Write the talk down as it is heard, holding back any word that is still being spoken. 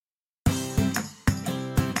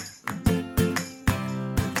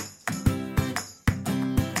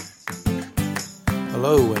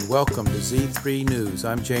Hello and welcome to Z3 News.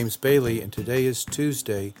 I'm James Bailey and today is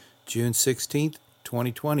Tuesday, June 16th,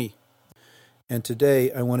 2020. And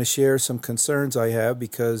today I want to share some concerns I have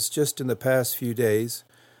because just in the past few days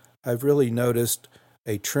I've really noticed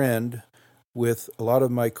a trend with a lot of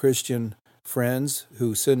my Christian friends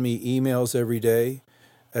who send me emails every day,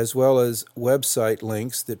 as well as website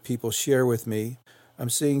links that people share with me. I'm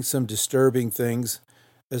seeing some disturbing things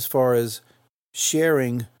as far as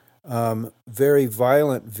sharing very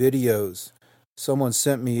violent videos. Someone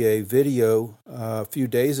sent me a video a few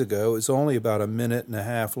days ago. It's only about a minute and a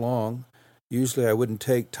half long. Usually I wouldn't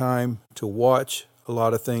take time to watch a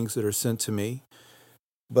lot of things that are sent to me,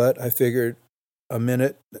 but I figured a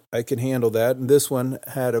minute I can handle that. And this one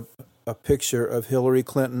had a picture of Hillary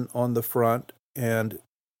Clinton on the front, and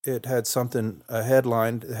it had a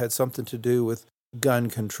headline that had something to do with gun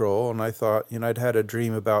control. And I thought, I'd had a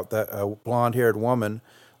dream about that, a blonde-haired woman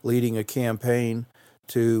leading a campaign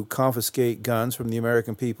to confiscate guns from the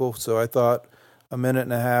American people. So I thought a minute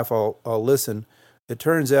and a half, I'll listen. It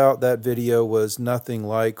turns out that video was nothing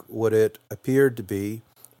like what it appeared to be,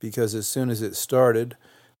 because as soon as it started,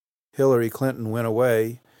 Hillary Clinton went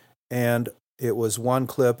away, and it was one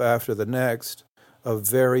clip after the next of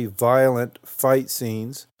very violent fight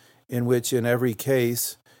scenes in which in every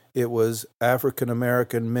case it was African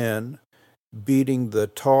American men beating the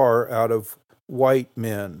tar out of white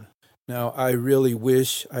men. Now, I really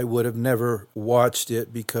wish I would have never watched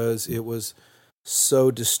it because it was so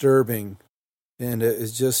disturbing and it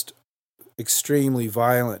is just extremely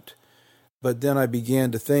violent. But then I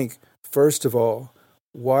began to think, first of all,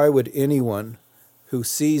 why would anyone who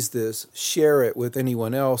sees this share it with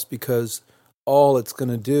anyone else? Because all it's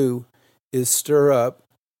going to do is stir up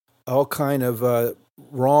all kind of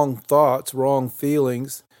wrong thoughts, wrong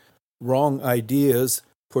feelings, wrong ideas,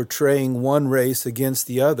 portraying one race against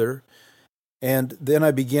the other. And then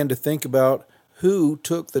I began to think about who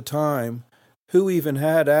took the time, who even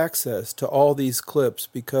had access to all these clips,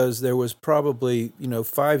 because there was probably,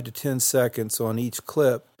 5 to 10 seconds on each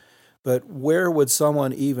clip. But where would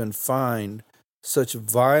someone even find such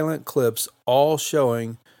violent clips all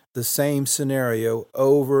showing the same scenario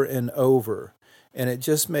over and over? And it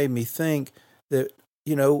just made me think that,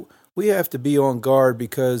 we have to be on guard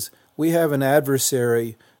because we have an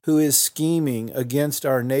adversary who is scheming against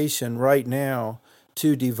our nation right now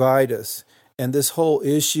to divide us. And this whole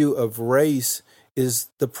issue of race is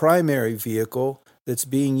the primary vehicle that's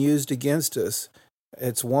being used against us.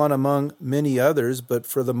 It's one among many others, but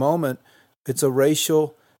for the moment, it's a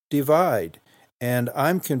racial divide. And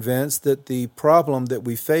I'm convinced that the problem that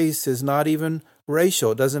we face is not even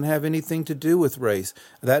racial. It doesn't have anything to do with race.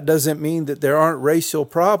 That doesn't mean that there aren't racial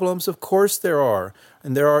problems. Of course there are.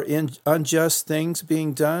 And there are unjust things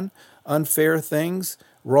being done, unfair things,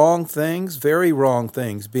 wrong things, very wrong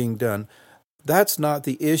things being done. That's not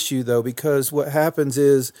the issue, though, because what happens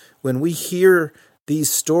is when we hear these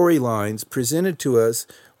storylines presented to us,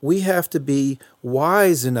 we have to be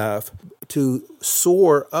wise enough to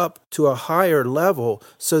soar up to a higher level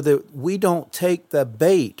so that we don't take the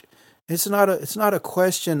bait. It's not a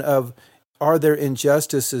question of, are there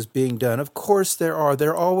injustices being done? Of course there are.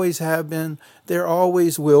 There always have been. There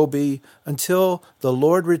always will be until the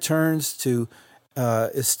Lord returns to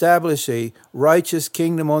establish a righteous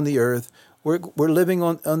kingdom on the earth. We're living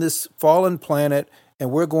on this fallen planet,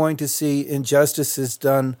 and we're going to see injustices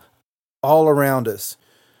done all around us.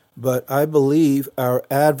 But I believe our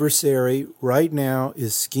adversary right now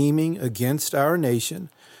is scheming against our nation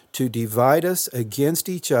to divide us against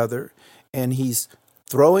each other, and he's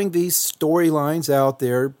throwing these storylines out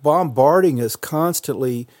there, bombarding us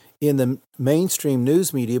constantly in the mainstream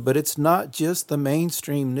news media. But it's not just the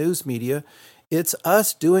mainstream news media. It's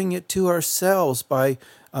us doing it to ourselves by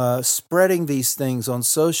spreading these things on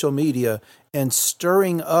social media and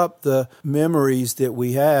stirring up the memories that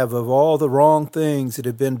we have of all the wrong things that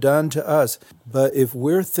have been done to us. But if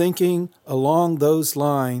we're thinking along those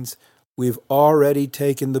lines, we've already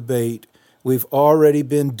taken the bait. We've already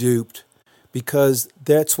been duped, because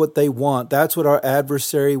that's what they want. That's what our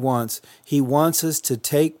adversary wants. He wants us to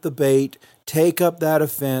take the bait, take up that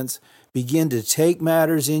offense, begin to take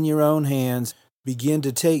matters in your own hands, begin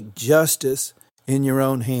to take justice in your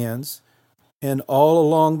own hands, and all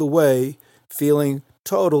along the way, feeling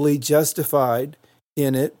totally justified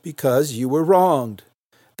in it because you were wronged.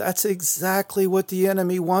 That's exactly what the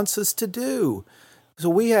enemy wants us to do. So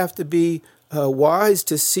we have to be wise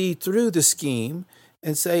to see through the scheme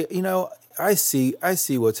and say, I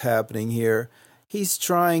see what's happening here. He's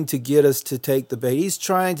trying to get us to take the bait. He's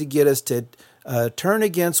trying to get us to turn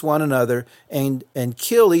against one another and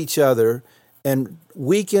kill each other and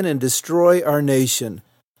weaken and destroy our nation.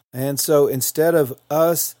 And so instead of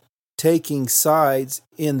us taking sides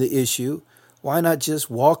in the issue, why not just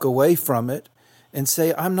walk away from it and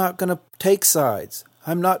say, I'm not going to take sides.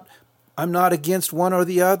 I'm not against one or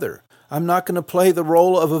the other. I'm not going to play the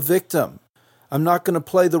role of a victim. I'm not going to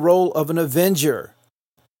play the role of an avenger.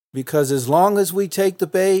 Because as long as we take the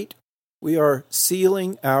bait, we are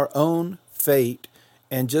sealing our own fate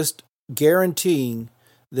and just guaranteeing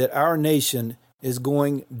that our nation is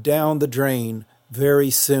going down the drain very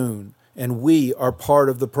soon, and we are part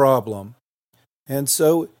of the problem. And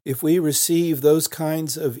so if we receive those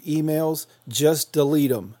kinds of emails, just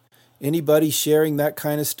delete them. Anybody sharing that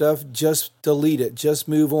kind of stuff, just delete it. Just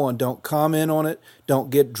move on. Don't comment on it. Don't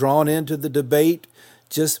get drawn into the debate.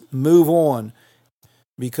 Just move on.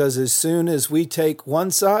 Because as soon as we take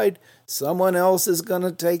one side, someone else is going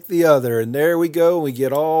to take the other. And there we go. We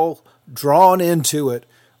get all drawn into it.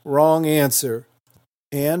 Wrong answer.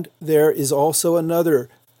 And there is also another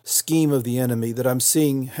scheme of the enemy that I'm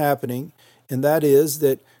seeing happening, and that is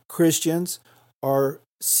that Christians are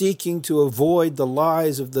seeking to avoid the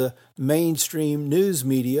lies of the mainstream news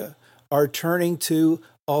media, are turning to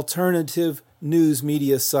alternative news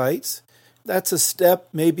media sites. That's a step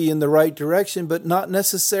maybe in the right direction, but not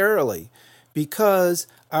necessarily, because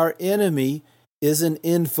our enemy is an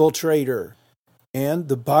infiltrator. And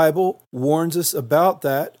the Bible warns us about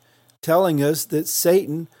that, telling us that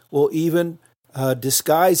Satan will even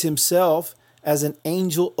disguise himself as an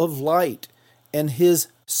angel of light, and his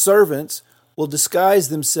servants will disguise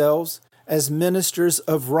themselves as ministers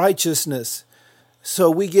of righteousness. So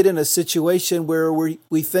we get in a situation where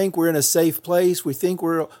we think we're in a safe place, we think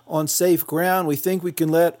we're on safe ground, we think we can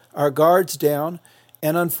let our guards down,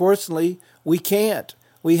 and unfortunately, we can't.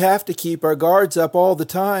 We have to keep our guards up all the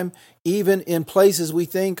time, even in places we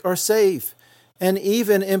think are safe. And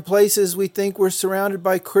even in places we think we're surrounded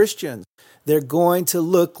by Christians. They're going to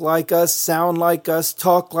look like us, sound like us,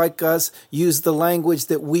 talk like us, use the language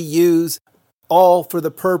that we use, all for the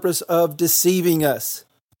purpose of deceiving us.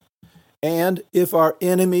 And if our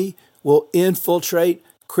enemy will infiltrate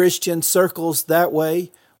Christian circles that way,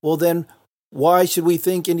 well then, why should we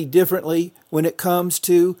think any differently when it comes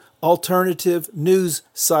to alternative news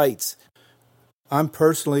sites? I'm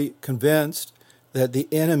personally convinced that the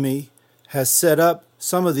enemy has set up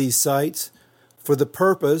some of these sites for the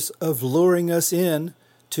purpose of luring us in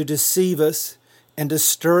to deceive us and to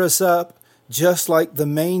stir us up, just like the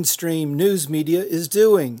mainstream news media is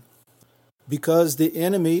doing. Because the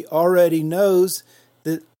enemy already knows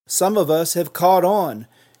that some of us have caught on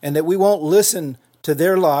and that we won't listen to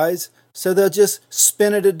their lies, so they'll just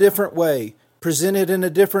spin it a different way, present it in a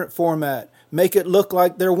different format, make it look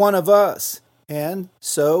like they're one of us. And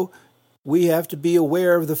so we have to be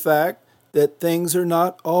aware of the fact that things are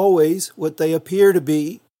not always what they appear to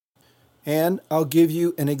be. And I'll give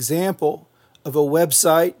you an example of a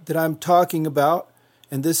website that I'm talking about.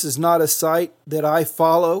 And this is not a site that I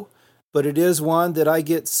follow, but it is one that I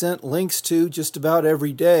get sent links to just about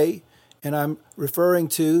every day. And I'm referring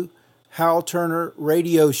to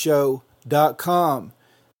HalTurnerRadioshow.com.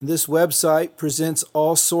 This website presents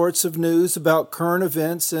all sorts of news about current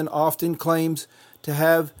events and often claims to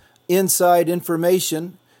have inside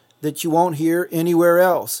information that you won't hear anywhere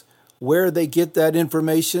else. Where they get that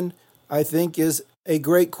information, I think, is a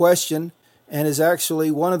great question and is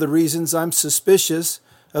actually one of the reasons I'm suspicious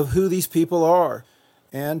of who these people are.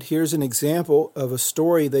 And here's an example of a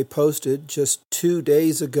story they posted just 2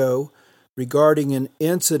 days ago regarding an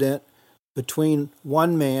incident between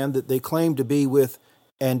one man that they claim to be with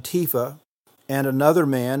Antifa and another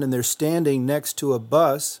man, and they're standing next to a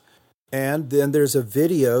bus. And then there's a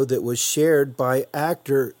video that was shared by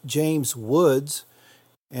actor James Woods,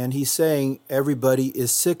 and he's saying everybody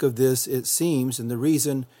is sick of this, it seems. And the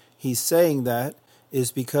reason he's saying that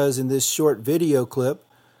is because in this short video clip,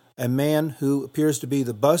 a man who appears to be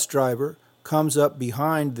the bus driver comes up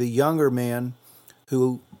behind the younger man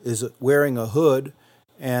who is wearing a hood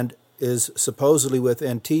and is supposedly with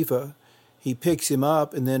Antifa. He picks him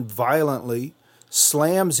up and then violently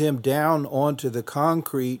slams him down onto the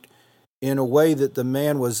concrete in a way that the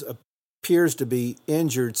man appears to be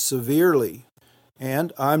injured severely.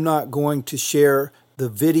 And I'm not going to share the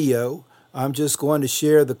video. I'm just going to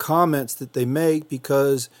share the comments that they make,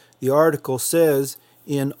 because the article says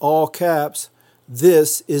in all caps,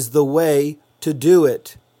 "This is the way to do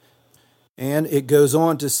it." And it goes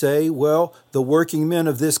on to say, well, the working men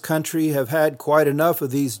of this country have had quite enough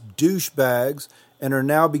of these douchebags and are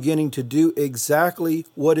now beginning to do exactly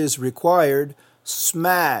what is required.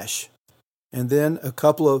 Smash. And then a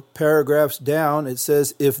couple of paragraphs down, it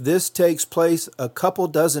says, if this takes place a couple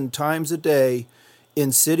dozen times a day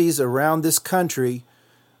in cities around this country,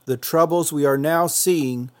 the troubles we are now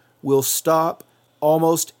seeing will stop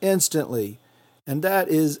almost instantly. And that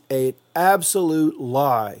is an absolute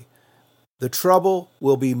lie. The trouble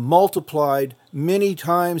will be multiplied many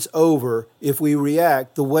times over if we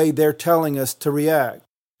react the way they're telling us to react.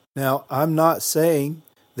 Now, I'm not saying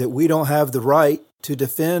that we don't have the right to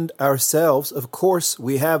defend ourselves. Of course,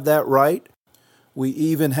 we have that right. We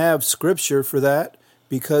even have scripture for that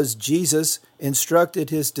because Jesus instructed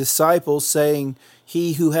his disciples saying,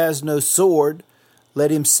 he who has no sword,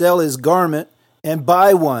 let him sell his garment and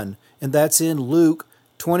buy one. And that's in Luke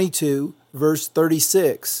 22, verse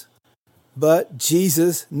 36. But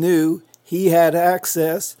Jesus knew he had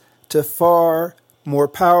access to far more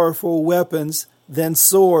powerful weapons than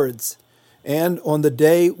swords. And on the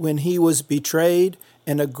day when he was betrayed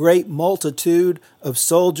and a great multitude of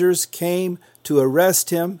soldiers came to arrest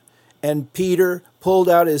him, and Peter pulled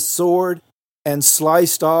out his sword and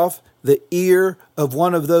sliced off the ear of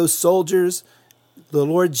one of those soldiers, the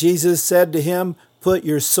Lord Jesus said to him, put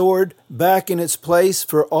your sword back in its place,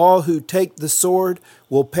 for all who take the sword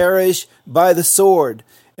will perish by the sword.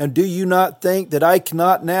 And do you not think that I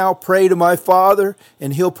cannot now pray to my Father,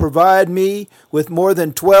 and he'll provide me with more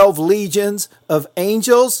than 12 legions of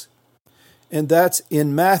angels? And that's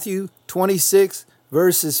in Matthew 26,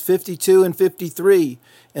 verses 52 and 53.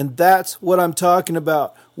 And that's what I'm talking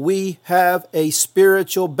about. We have a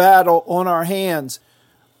spiritual battle on our hands.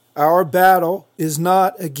 Our battle is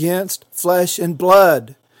not against flesh and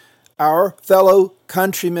blood. Our fellow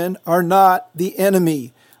countrymen are not the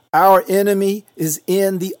enemy. Our enemy is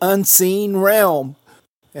in the unseen realm.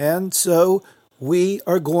 And so we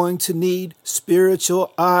are going to need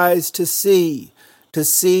spiritual eyes to see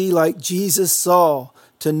like Jesus saw,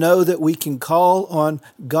 to know that we can call on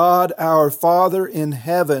God our Father in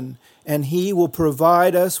heaven, and he will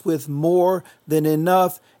provide us with more than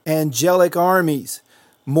enough angelic armies,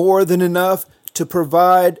 more than enough to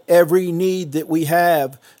provide every need that we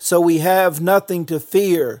have. So we have nothing to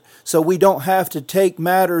fear. So we don't have to take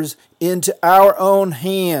matters into our own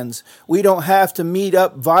hands. We don't have to meet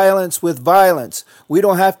up violence with violence. We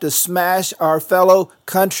don't have to smash our fellow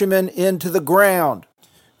countrymen into the ground.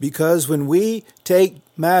 Because when we take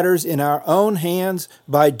matters in our own hands,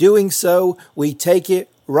 by doing so, we take it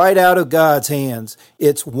right out of God's hands.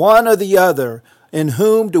 It's one or the other. In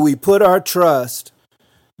whom do we put our trust?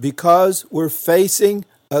 Because we're facing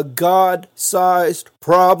a God-sized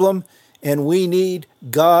problem and we need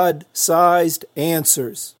God-sized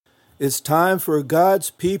answers. It's time for God's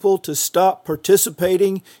people to stop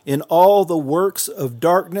participating in all the works of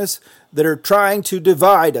darkness that are trying to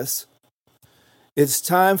divide us. It's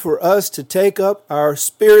time for us to take up our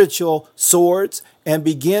spiritual swords and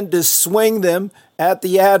begin to swing them at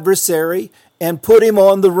the adversary and put him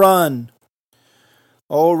on the run.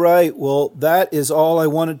 All right, well, that is all I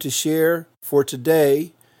wanted to share for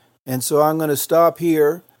today, and so I'm going to stop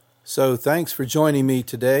here. So thanks for joining me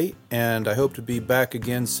today, and I hope to be back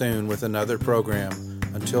again soon with another program.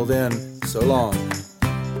 Until then, so long.